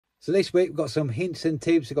So this week we've got some hints and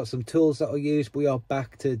tips, we've got some tools that I'll use. We are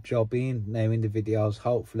back to jobbing now in the videos.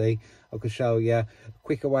 Hopefully I can show you a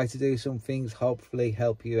quicker way to do some things, hopefully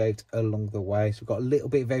help you out along the way. So we've got a little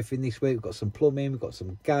bit of everything this week. We've got some plumbing, we've got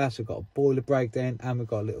some gas, we've got a boiler breakdown, and we've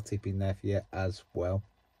got a little tip in there for you as well.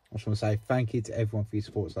 I just want to say thank you to everyone for your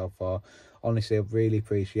support so far. Honestly, I really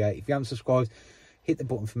appreciate it. If you haven't subscribed, hit the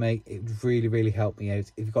button for me. It would really help me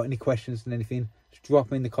out. If you've got any questions and anything, just drop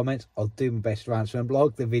them in the comments. I'll do my best to answer and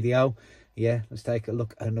blog the video. Yeah, let's take a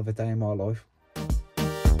look at another day in my life.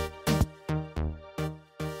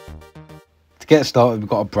 To get started, we've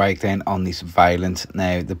got a breakdown on this Valiant.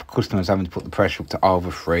 Now the customer's having to put the pressure up to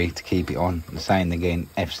over 3 to keep it on. The same again,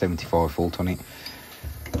 F75 fault on it,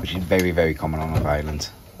 which is very common on a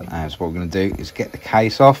Valiant. So what we're going to do is get the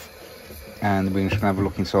case off, and we're just going to have a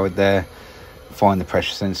look inside there, find the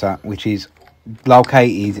pressure sensor, which is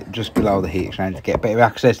located just below the heat exchanger. To get better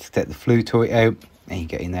access, to take the flue to it out, and you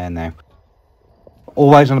get in there now.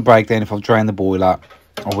 Always on a breakdown, if I've drained the boiler,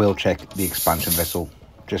 I will check the expansion vessel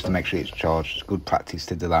just to make sure it's charged. It's good practice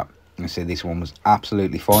to do that. You see this one was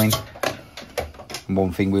absolutely fine. And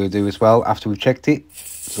one thing we'll do as well after we've checked it,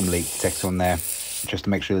 some leak detector on there just to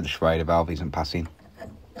make sure the Schrader valve isn't passing.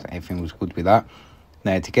 So everything was good with that.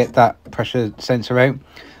 Now to get that pressure sensor out,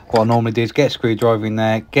 what I normally do is get a screwdriver in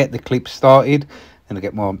there, get the clip started, then I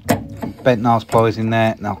get more bent nose pliers in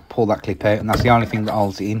there, and I'll pull that clip out, and that's the only thing that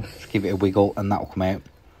holds it in. Just give it a wiggle and that will come out.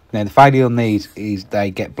 Now the failure on these is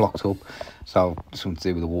they get blocked up, so something to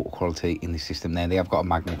do with the water quality in the system there. They have got a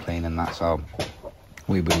magnet clean and that, so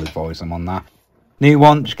we will advise them on that. New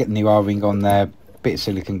one, just get the new O-ring on there, bit of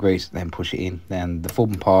silicone grease, then push it in. Then the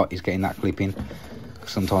fun part is getting that clip in.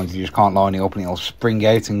 Sometimes you just can't line it up and it'll spring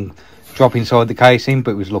out and drop inside the casing,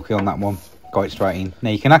 but we was lucky on that one, got it straight in. Now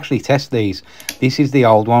you can actually test these. This is the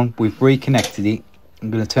old one, we've reconnected it.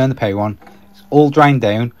 I'm going to turn the power on, it's all drained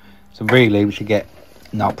down, so really we should get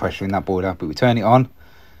no pressure in that boiler, but we turn it on,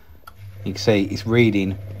 you can see it's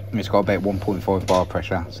reading, and it's got about 1.5 bar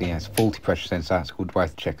pressure. So yeah, it's a faulty pressure sensor. It's a good way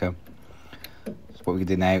to check them. So what we can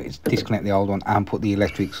do now is disconnect the old one and put the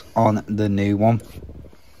electrics on the new one.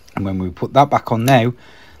 And when we put that back on now,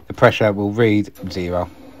 the pressure will read 0.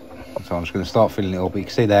 So I'm just going to start filling it up. You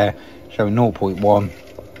can see there showing 0.1,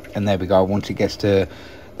 and there we go. Once it gets to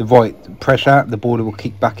the right pressure, the boiler will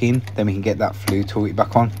kick back in, then we can get that flue to it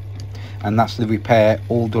back on. And that's the repair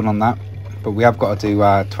all done on that. But we have got to do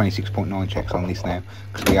 26.9 checks on this now,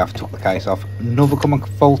 because we have took the case off. Another common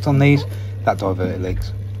fault on these, that diverter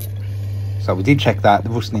leaks. So we did check that. The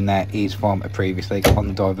rusting in there is from a previous leak on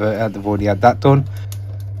the diverter. They've already had that done.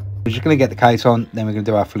 We're just going to get the case on, then we're going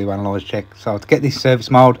to do our flue analyze check. So to get this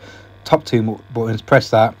service mode, top 2 buttons,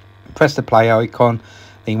 press that, press the play icon,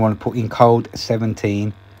 then you want to put in code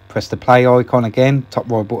 17, press the play icon again, top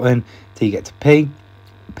right button, till you get to P.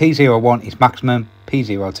 P01 is maximum,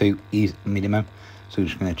 P02 is minimum. So we're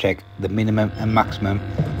just going to check the minimum and maximum,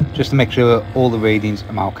 just to make sure all the readings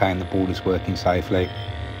are okay and the board is working safely.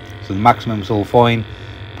 So the maximum is all fine,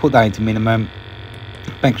 put that into minimum,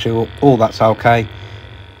 make sure all that's okay.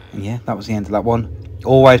 And yeah, that was the end of that one.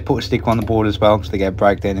 Always put a sticker on the board as well, so they get a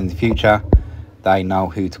breakdown in the future. They know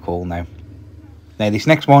who to call now. Now this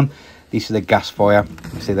next one, this is a gas fire.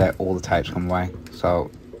 You see there, all the tapes come away.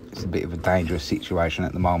 So it's a bit of a dangerous situation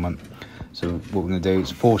at the moment. So what we're going to do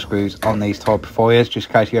is 4 screws on these type of fires, just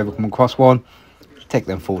in case you ever come across one. Just take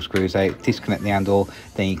them 4 screws out, disconnect the handle,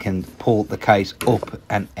 then you can pull the case up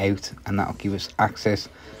and out, and that'll give us access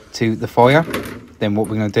to the fire. Then what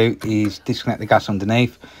we're going to do is disconnect the gas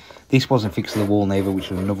underneath. This wasn't fixed to the wall neither,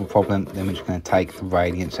 which was another problem. Then we're just going to take the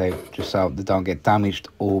radiants out, just so they don't get damaged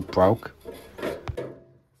or broke.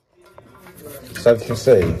 So as you can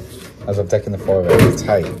see, as I've taken the fire out, the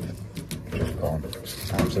tape just gone,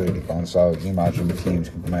 absolutely gone. So you imagine the fumes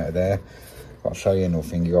can come out of there. I'll show you another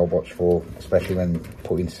thing you got to watch for, especially when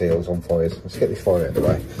putting seals on fires. Let's get this fire out of the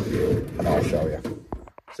way, and I'll show you.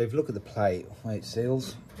 So if you look at the plate where it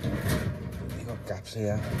seals, you've got gaps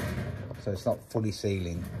here, so it's not fully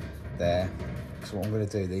sealing there. So what I'm going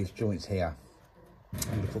to do, these joints here, I'm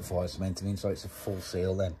going to put fire cement in so it's a full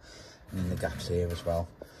seal then, and in the gaps here as well,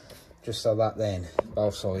 just so that then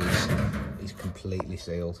both sides is completely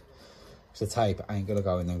sealed. So the tape ain't going to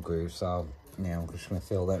go in them grooves, so now I'm just going to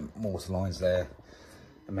fill them mortar lines there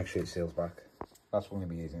and make sure it seals back. That's what I'm going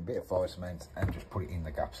to be using, a bit of fire cement and just put it in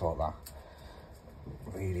the gaps like that.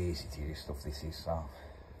 Really easy to use stuff this is, so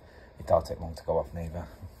it don't take long to go off neither.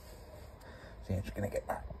 So I'm just going to get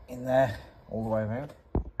that in there all the way around.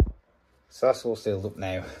 So that's all sealed up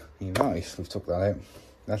now. You notice we've took that out.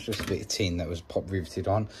 That's just a bit of tin that was pop riveted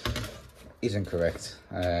on. Isn't correct.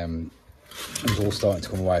 It was all starting to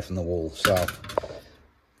come away from the wall. So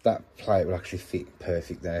that plate will actually fit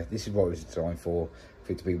perfect there. This is what it was designed for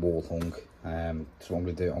it to be wall hung. So what I'm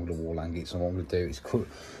going to do, I'm going to wall hang it. So what I'm going to do is cut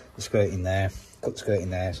the skirt in there,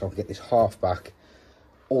 so I can get this half back,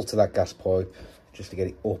 alter that gas pipe, just to get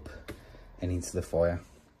it up and into the fire.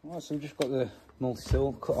 Right, so we've just got the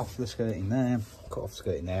multi-tool, cut off the skirt in there,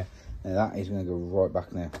 and that is going to go right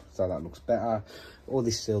back now, so that looks better. All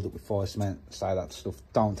this sealed up with fire cement, so that stuff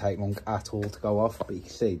don't take long at all to go off, but you can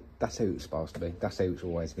see that's how it's supposed to be, that's how it's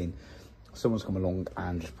always been. Someone's come along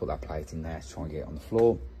and just put that plate in there to try and get it on the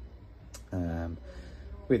floor.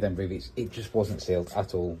 With them rivets, it just wasn't sealed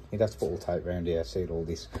at all. You'd have to put all tape around here, seal all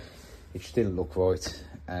this. It just didn't look right,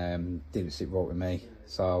 didn't sit right with me,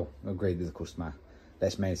 so I agreed with the customer.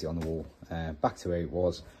 Let's mount it on the wall. Back to where it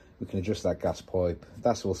was. We can adjust that gas pipe.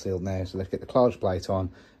 That's all sealed now, so let's get the closure plate on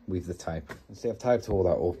with the tape. See, I've taped all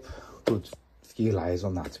that up. Good few layers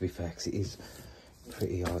on that, to be fair, because it is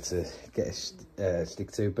pretty hard to get a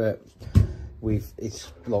stick to, but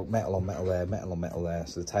it's like metal on metal there, metal on metal there,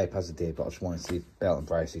 so the tape has a dip, but I just wanted to see belt and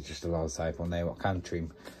braces, just a lot of tape on there. I can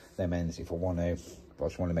trim them ends if I want to, but I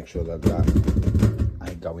just want to make sure that that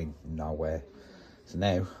ain't going nowhere. So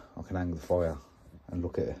now I can hang the fire and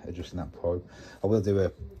look at adjusting that probe. I will do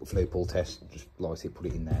a flue pull test, just light it, put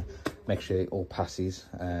it in there, make sure it all passes,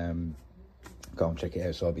 go and check it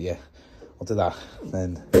outside, but yeah, I'll do that,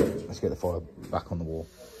 then let's get the fire back on the wall.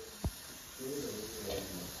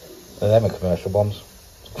 So them are commercial bombs.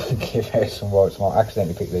 Give out some right smart. I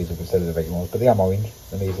accidentally picked these up instead of the regular ones, but they are orange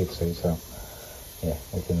and easy to see, so yeah,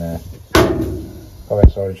 we can go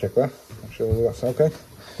outside and check that, make sure that's okay.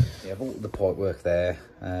 Yeah, I've all the pipe work there.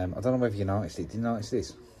 I don't know whether you noticed it. Did you notice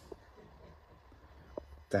this?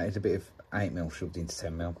 That is a bit of 8mm shoved into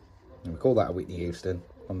 10mm. And we call that a Whitney Houston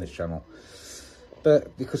on this channel.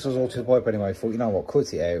 But because I was altered the pipe anyway, I thought, you know what,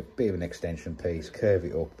 cut it out, bit of an extension piece, curve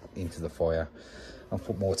it up into the fire. I'll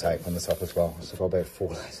put more tape on the top as well. So I've got about 4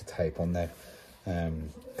 layers of tape on there.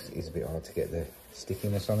 Because it is a bit hard to get the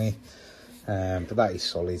stickiness on it. But that is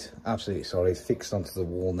solid, absolutely solid, fixed onto the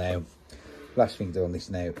wall now. Last thing to do on this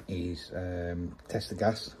now is test the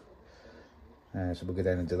gas. So we'll go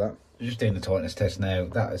down and do that. Just doing the tightness test now.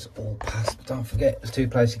 That is all passed, but don't forget, there's 2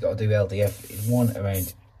 places you've got to do LDF. It's one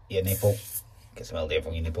around your nipple, get some LDF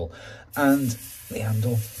on your nipple, and the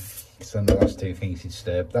handle. So the last 2 things you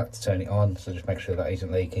disturb that to turn it on, so just make sure that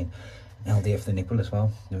isn't leaking. LDF the nipple as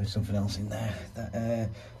well. There is something else in there that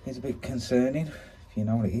is a bit concerning. If you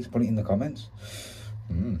know what it is, put it in the comments.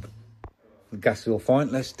 The gas is all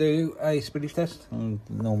fine. Let's do a spillage test.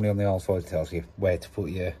 Normally on the old side it tells you where to put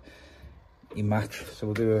your match, so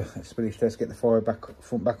we'll do a spillage test, get the fire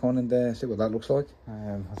front back on, and see what that looks like.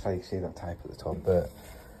 I say you see that tape at the top, but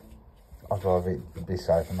I'd rather it be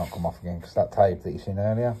safe and not come off again, because that tape that you seen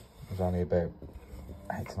earlier was only about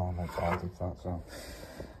 8 to 9 months old, if that. So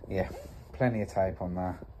yeah, plenty of tape on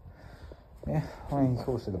that. Yeah, I mean, of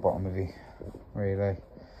course at the bottom of it, really,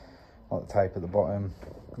 like the tape at the bottom.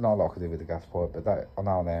 Not a lot I could do with the gas pipe, but that I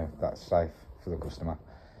know now that's safe for the customer.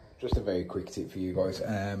 Just a very quick tip for you guys.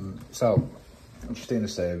 So I'm just doing a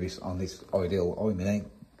service on this Ideal oil mini,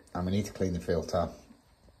 and we need to clean the filter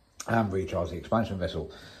and recharge the expansion vessel.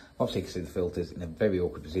 Obviously you can see the filter's in a very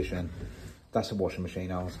awkward position. That's a washing machine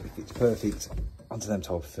hose. It fits perfect onto them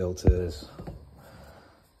type of filters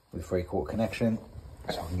with a 3/4 connection,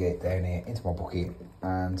 so I can get it down here into my bucket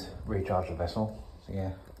and recharge the vessel. So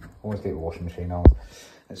yeah, always get a washing machine hose.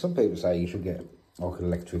 And some people say you should get like an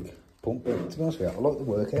electric pump, but to be honest with you, I like the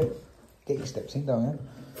workout. Get your steps in, don't you?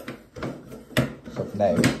 So for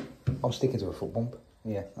now, I'm sticking to a foot pump.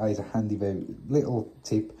 Yeah, that is a handy little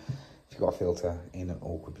tip if you've got a filter in an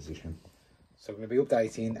awkward position. So I'm going to be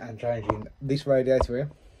updating and changing this radiator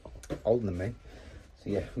here, older than me.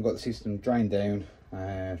 So yeah, I've got the system drained down.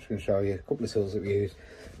 I'm just going to show you a couple of tools that we use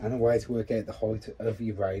and a way to work out the height of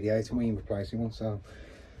your radiator when you're replacing one. So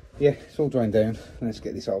yeah, it's all drained down. Let's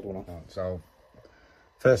get this old one on. So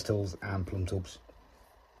first tools and plumb tubs.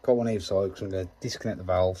 Got one either side because I'm going to disconnect the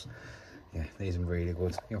valves. Yeah, these are really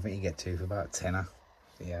good. I think you get 2 for about tenner.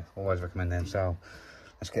 So yeah, always recommend them. So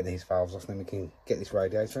let's get these valves off, then we can get this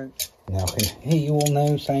radiator out. Now I can hear you all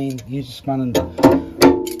now saying use a span, and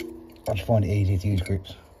I just find it easy to use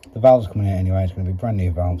grips. The valves are coming out anyway, it's going to be brand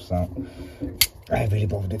new valves, so I ain't really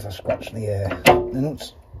bothered if I scratch the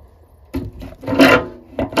nuts.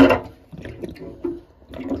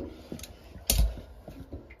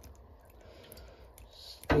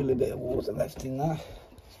 Still a little bit of water left in that.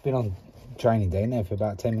 It's been on training day now for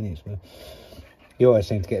about 10 minutes, but you always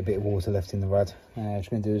seem to get a bit of water left in the rad.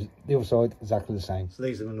 Just going to do the other side exactly the same. So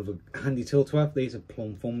these are another handy tool to have. These are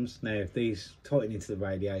plumb thumbs. Now these tighten into the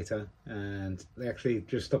radiator and they actually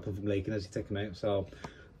just stop them from leaking as you take them out. So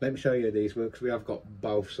let me show you how these work, because we have got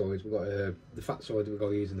both sides. We've got the fat side that we've got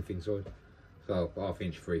to use and the thin side. So 1/2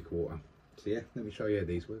 inch, 3/4. So yeah, let me show you how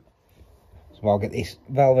these work. So I'll get this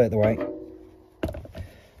valve out of the way.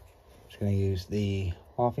 Just going to use the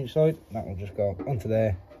 1/2 inch side. That will just go onto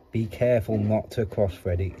there. Be careful not to cross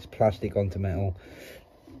thread it. It's plastic onto metal.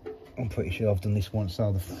 I'm pretty sure I've done this once,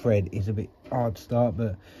 so the thread is a bit hard to start,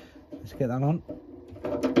 but let's get that on.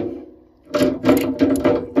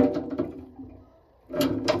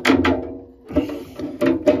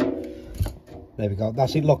 There we go,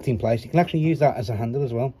 that's it locked in place. You can actually use that as a handle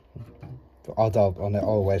as well. I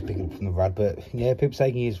always pick it up from the rad, but yeah, people say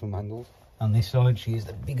you can use it from handles. On this side, she is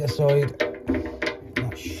the bigger side.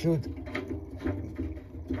 That should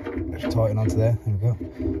just tighten onto there. There we go.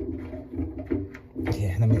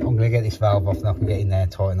 Yeah, I'm going to get this valve off and I can get in there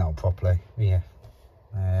and tighten that up properly. But yeah,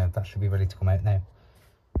 that should be ready to come out now.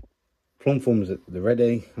 Plumb thumbs at the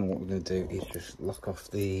ready, and what we're going to do is just lock off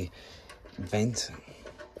the vent,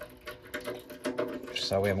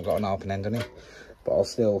 so we haven't got an open end on it. But I'll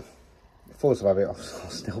still, force of habit, I'll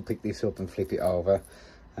still pick this up and flip it over.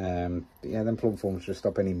 But yeah, then plumb thumbs just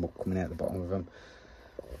stop any muck coming out the bottom of them.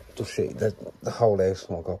 Dust sheet, the whole house,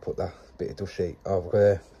 I've got to put that bit of dust sheet over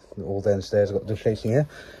there. All downstairs, I've got dust sheets in here.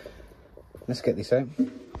 Let's get this out.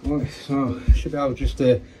 Right, so should be able just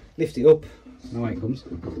to lift it up. Now it comes.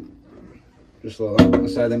 Just like that. I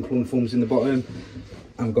say then plumb thumbs in the bottom,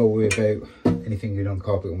 and go worry about anything going on the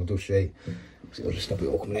carpet on the dust sheet, because it'll just stop it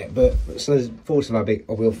all coming out. But so there's force of habit,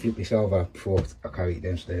 I will flip this over before I carry it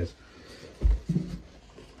downstairs.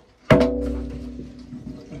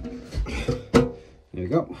 There we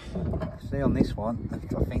go. See on this one, I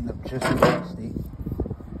think they've just fixed it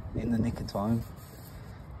in the nick of time.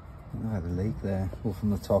 I had a leak there, all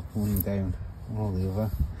from the top, running down, all the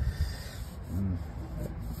other.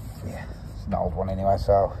 Yeah, it's an old one anyway,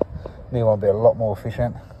 so new one will be a lot more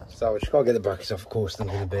efficient. So we just got to get the brackets off, of course. They're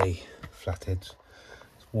going to be flatheads.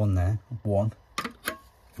 There's one there, one.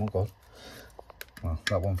 Oh god. Well,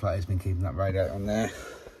 that one flathead's been keeping that radiator on there.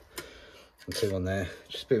 And two on there.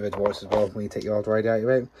 Just a bit of advice as well, when you take your old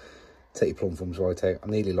radiator out, take your plumb thumbs right out. I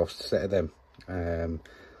nearly lost a set of them.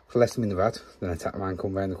 I left them in the rad, then I tapped man,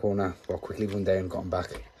 come round the corner, I'll quickly run down, got them back.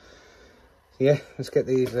 So yeah, let's get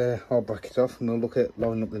these old brackets off and we'll look at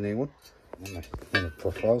lining up the new one. I'm a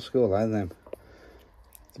proper old school, ain't them?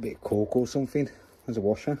 It's a bit of cork or something as a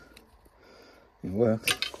washer. It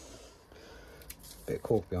works. Bit of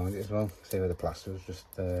cork behind it as well. See where the plaster was just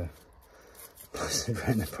plastered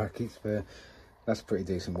around the brackets, but that's a pretty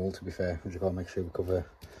decent wall to be fair. We just got to make sure we cover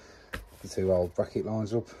the two old bracket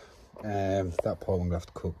lines up. That part I'm gonna have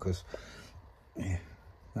to cut because yeah,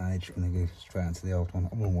 that edge is gonna go straight into the old one.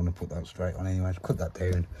 I wouldn't want to put that straight on anyway. Just cut that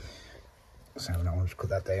down. So now I'll just cut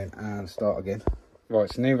that down and start again.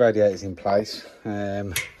 Right, so new radiator's in place.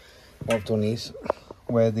 What I've done is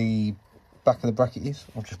where the back of the bracket is,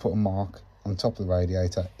 I'll just put a mark on top of the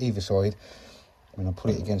radiator either side. When I put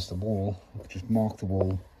it against the wall, I'll just mark the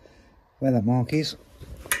wall where that mark is,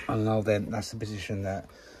 and I'll then, that's the position that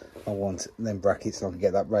I want them brackets, so I can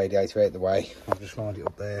get that radiator out of the way. I've just lined it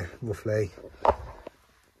up there roughly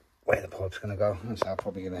where the pipe's going to go, and so I'm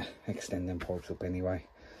probably going to extend them pipes up anyway.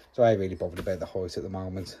 So I ain't really bothered about the height at the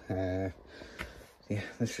moment. Yeah,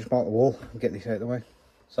 let's just mark the wall and get this out of the way.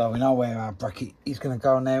 So we know where our bracket is going to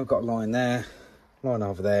go now. We've got a line there, line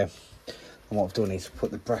over there. And what I've done is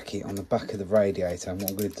put the bracket on the back of the radiator, and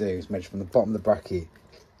what I'm going to do is measure from the bottom of the bracket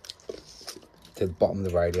to the bottom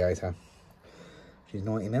of the radiator, which is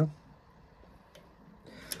 90mm.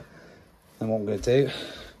 And what I'm going to do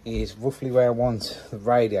is roughly where I want the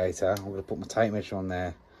radiator, I'm going to put my tape measure on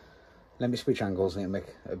there. Let me switch angles and it'll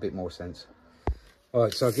make a bit more sense.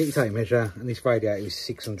 Alright, so I'll get your tape measure, and this radiator is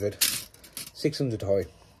 600 high.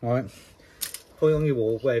 Alright, put it on your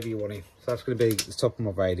wall, wherever you want it. So that's going to be the top of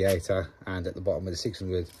my radiator, and at the bottom of the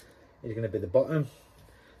 600 is going to be the bottom.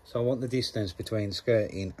 So I want the distance between the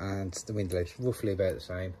skirting and the window ledge roughly about the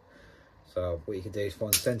same. So what you can do is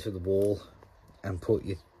find the centre of the wall and put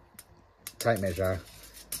your tape measure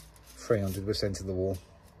 300% of the wall,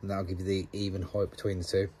 and that'll give you the even height between the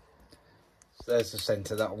two. So there's the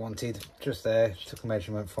centre that I wanted, just there. Just took a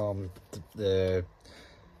measurement from the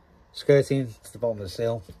skirting to the bottom of the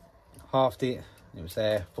sill, halved it, it was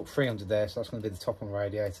there, put 300 there, so that's going to be the top of the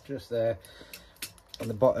radiator, just there. On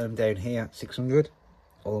the bottom down here, 600,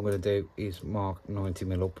 all I'm going to do is mark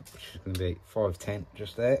 90mm up, which is going to be 510,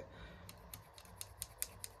 just there.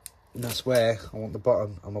 And that's where I want the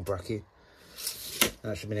bottom of my bracket.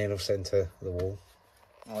 And that should be near enough centre of the wall.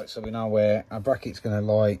 Alright, so we know where our bracket's going to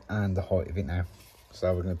lie and the height of it now.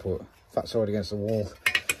 So we're going to put fat side against the wall,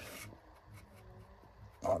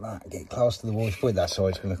 like like that, get close to the wall. If you put it that side,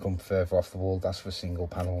 it's going to come further off the wall. That's for single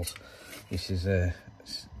panels. This is a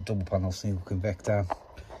double panel single convector.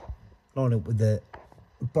 Line up with the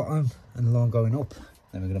bottom and the line going up.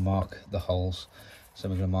 Then we're going to mark the holes. So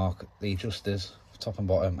we're going to mark the adjusters, top and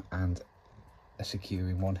bottom, and a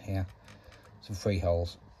securing one here. So 3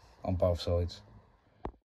 holes on both sides.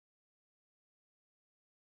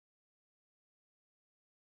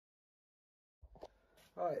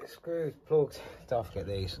 Right, screws, plugs. Don't forget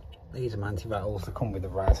these. These are anti-rattles that come with the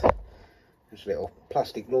rad. Just little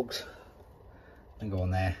plastic lugs. And go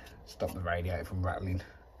on there, stop the radiator from rattling.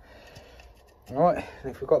 Right,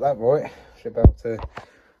 and if we've got that right, should be able to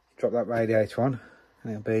drop that radiator on,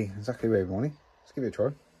 and it'll be exactly where we want it. Let's give it a try.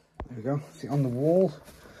 There we go. See on the wall.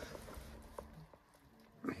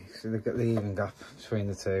 So they've got the even gap between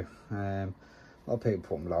the two. A lot of people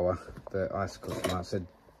put them lower, but I asked the customer, I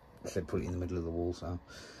said put it in the middle of the wall. So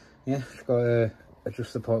yeah, just got to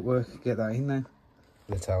adjust the pipe work, get that in there.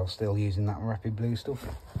 The towel still using that rapid blue stuff.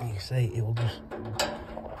 And you see it will just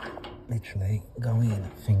literally go in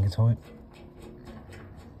finger tight.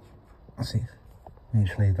 That's it.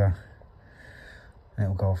 Literally that. And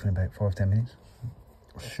it'll go off in about 5-10 minutes.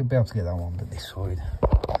 I should be able to get that one, but this side,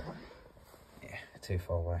 yeah, too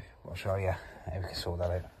far away. I'll show you how we can sort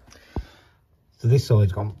that out. So this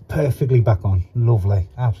side's gone perfectly back on. Lovely,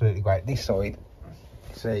 absolutely great. This side,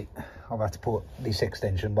 see, I've had to put this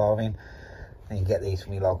extension bar in. And you get these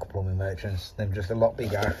from your local plumbing merchants. They're just a lot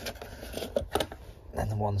bigger than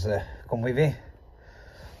the ones that come with it.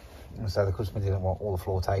 And so the customer didn't want all the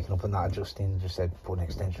floor taken up and that adjusting, just said put an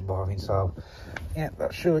extension bar in. So yeah,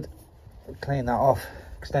 that should clean that off,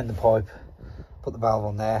 extend the pipe, put the valve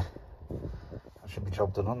on there. That should be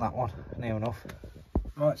job done on that one, near enough.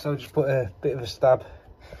 Right, so just put a bit of a stab,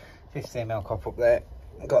 15mm cop up there,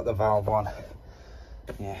 got the valve on.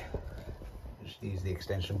 Yeah, just use the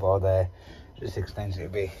extension bar there. Just extends it a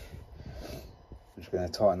bit. I'm just going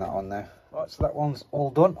to tighten that on now. Right, so that one's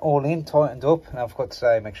all done, all in, tightened up. Now I've got to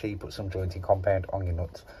say, make sure you put some jointing compound on your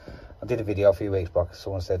nuts. I did a video a few weeks back.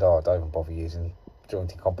 Someone said, oh, don't even bother using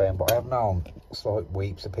jointing compound, but I have known slight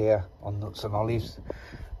weeps appear on nuts and olives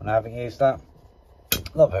when I haven't used that.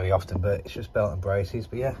 Not very often, but it's just belt and braces.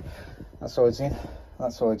 But yeah, that side's in,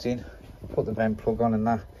 that side's in. Put the vent plug on and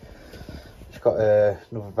that. Just got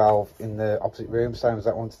another valve in the opposite room, same as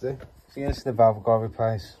that one to do. So yeah, this is the valve I've got to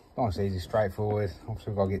replace. Nice, easy, straightforward.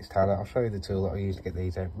 Obviously we've got to get this tail out. I'll show you the tool that I use to get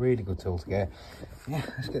these out. Really good tool to get. Yeah,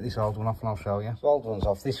 let's get this old one off and I'll show you. So old one's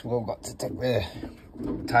off. This one I've got to take the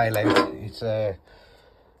tail out. It's a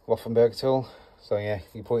Waffenberg tool. So yeah,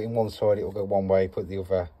 you put it in one side, it'll go one way. Put the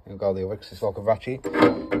other, it'll go the other, because it's like a ratchet.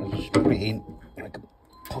 And just put it in, and I can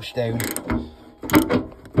push down.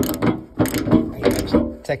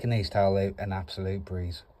 So, taking these tail out, an absolute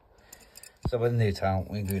breeze. So with a new towel,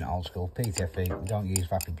 we're doing it old school, PTFE. We don't use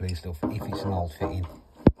rapid blue stuff if it's an old fitting.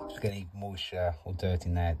 Just get any moisture or dirt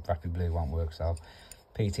in there, rapid blue won't work. So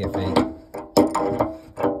PTFE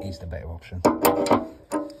is the better option.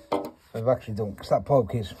 We've actually done, because that pipe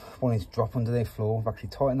keeps wanting to drop under the floor, we've actually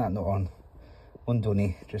tightened that nut on, undone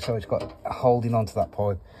it, just so it's got a holding onto that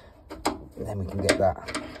pipe. And then we can get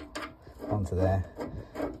that onto there.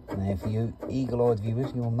 Now for you eagle-eyed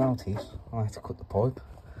viewers, you'll notice I have to cut the pipe.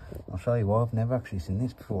 I'll show you why. I've never actually seen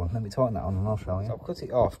this before. Let me tighten that on and I'll show you. So I've cut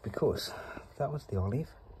it off because that was the olive.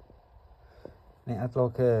 And it had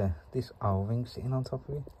like this O-ring sitting on top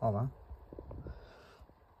of it, like that.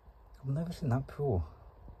 I've never seen that before.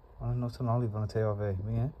 I'm not an olive on a TRV,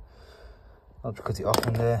 but yeah. I'll just cut it off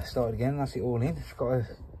and start it again. That's it all in. Just got to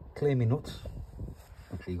clean my nuts.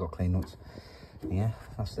 Actually, you've got clean nuts. Yeah,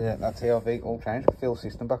 that's that TRV all changed. Fill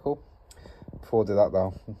system back up. Before I do that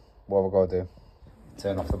though, what have I got to do?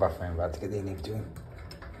 Turn off the bathroom rad to get the inhibitor.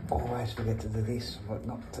 Always forget to do this, but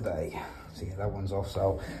not today. So yeah, that one's off,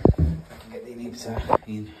 so get the inhibitor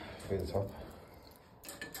in through the top.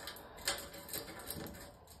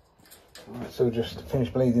 Alright, so just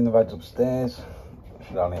finished bleeding the rads upstairs. I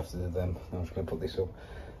should only have to do them. I'm just going to put this up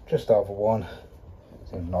just over one.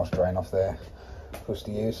 Seems a nice drain off there for us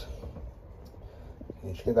to use.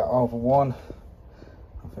 You should get that over one.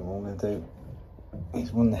 I think what I'm going to do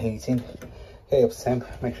is run the heating. Get up to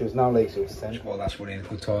temp, make sure there's no leaks up to temp. Well, that's really a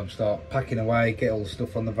good time to start packing away, get all the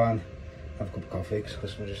stuff on the van, have a cup of coffee, because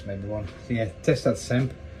customer just made me one. So yeah, test that to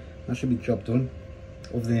temp. That should be the job done.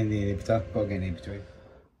 Other than the inhibitor, got to get an inhibitor in.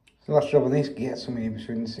 So last job on this, get some inhibitor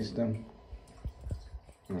in the system.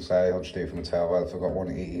 I'm going to say, I'll just do it from a tail well. If I've got one,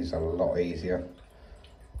 it is a lot easier.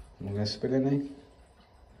 I'm going to spill in there.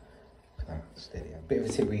 Steady. A bit of a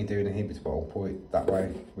tip when you're doing a inhibitor bottle, put it that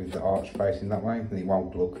way with the arch facing that way, and it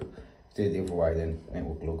won't plug. Do it the other way then, it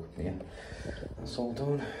will glug. Yeah, that's all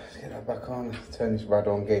done. Let's get that back on, turn this rad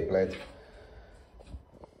on, gate blade.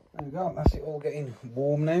 There we go, that's it all getting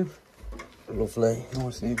warm now. Lovely,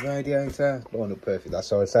 nice new radiator. Lined up perfect, that's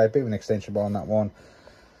so I'd say a bit of an extension bar on that one.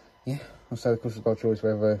 Yeah, I'll say the customer's got a choice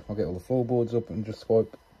whether I'll get all the floorboards up and just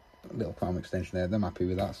swipe a little palm extension there. I'm happy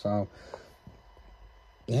with that, so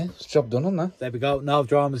yeah, it's job done on that. There we go, no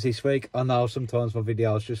dramas this week. I know sometimes my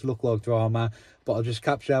videos just look like drama, but I'll just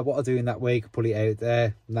capture what I do in that week, put it out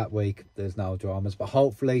there. And that week there's no dramas, but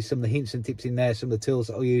hopefully some of the hints and tips in there, some of the tools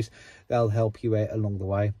that I'll use, they'll help you out along the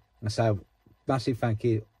way. And so massive thank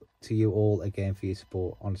you to you all again for your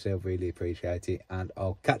support. Honestly, I really appreciate it, and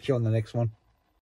I'll catch you on the next one.